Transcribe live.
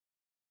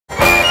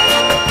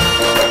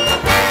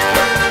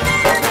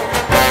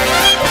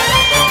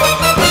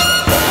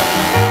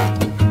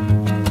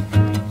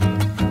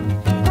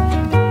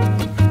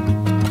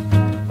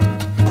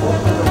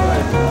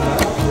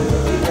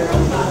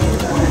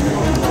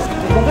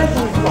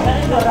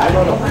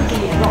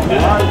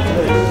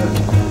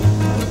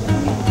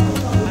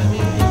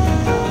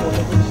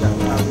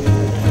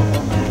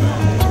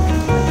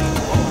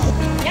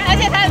而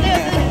且它这个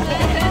是，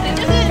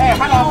就是哎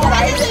，Hello，过来，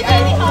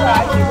哎，你过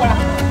来，你过来。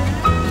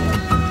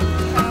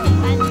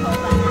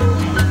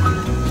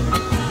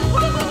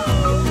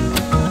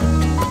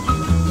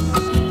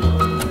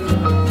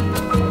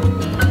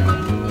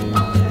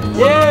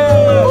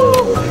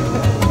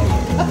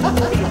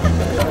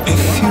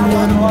If you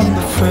wanna be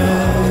my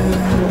friend,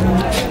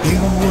 you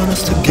want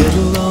us to get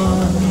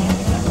along,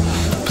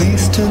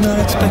 please do not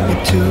expect me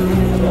to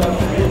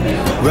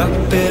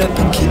wrap it up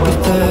and keep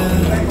it there.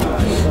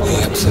 The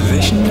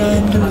observation I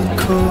do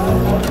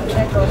could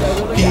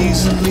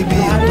easily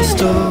be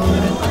understood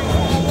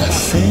as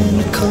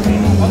cynical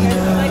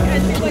demeanor,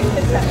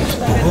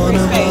 but one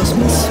of us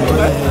must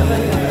swear.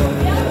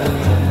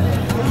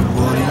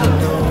 What do you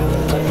know?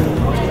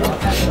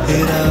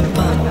 It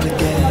happened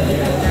again.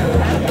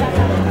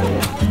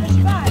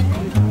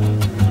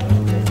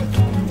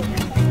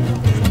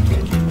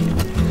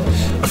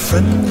 A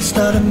friend is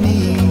not a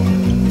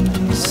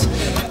means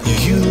you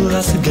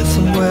utilize to get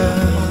somewhere.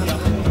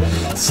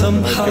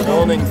 Somehow. Good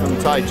morning from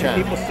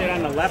Taicang.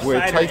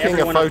 We're taking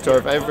a photo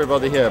of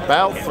everybody here,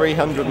 about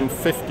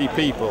 350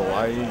 people.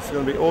 It's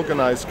going to be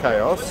organised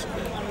chaos,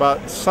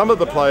 but some of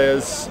the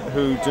players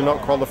who do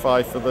not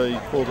qualify for the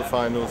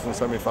quarterfinals and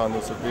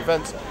semi-finals of the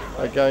events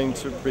are going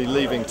to be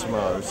leaving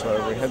tomorrow,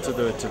 so we had to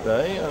do it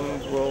today,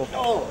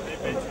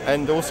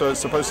 and also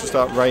it's supposed to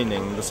start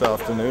raining this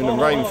afternoon and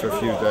rain for a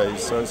few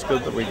days, so it's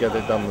good that we get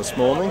it done this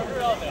morning,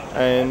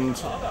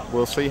 and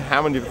we'll see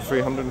how many of the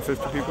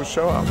 350 people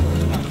show up.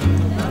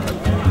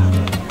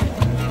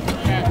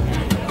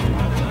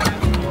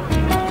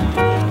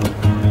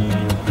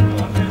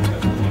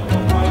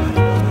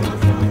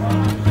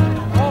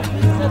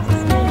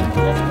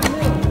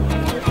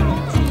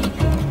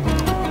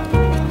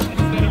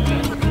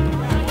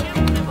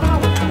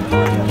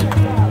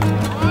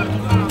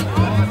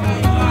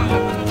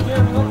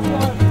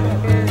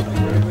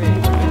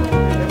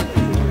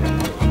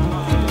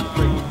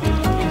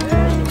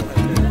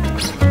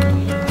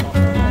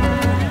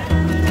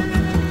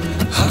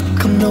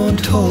 No one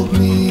told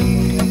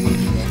me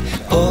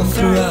all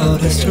throughout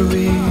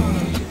history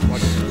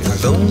the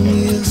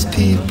loneliest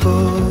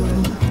people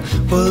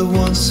were the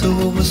ones who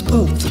always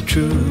spoke the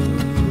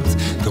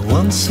truth, the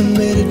ones who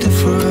made a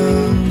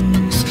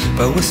difference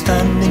by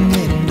withstanding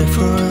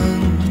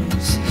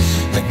indifference.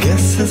 I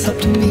guess it's up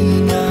to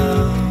me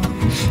now.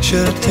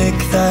 Should I take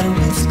that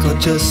risk or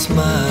just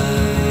smile?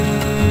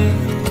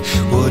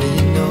 What do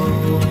you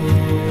know?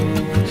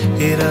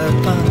 It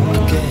happened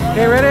again.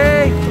 Okay,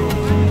 ready?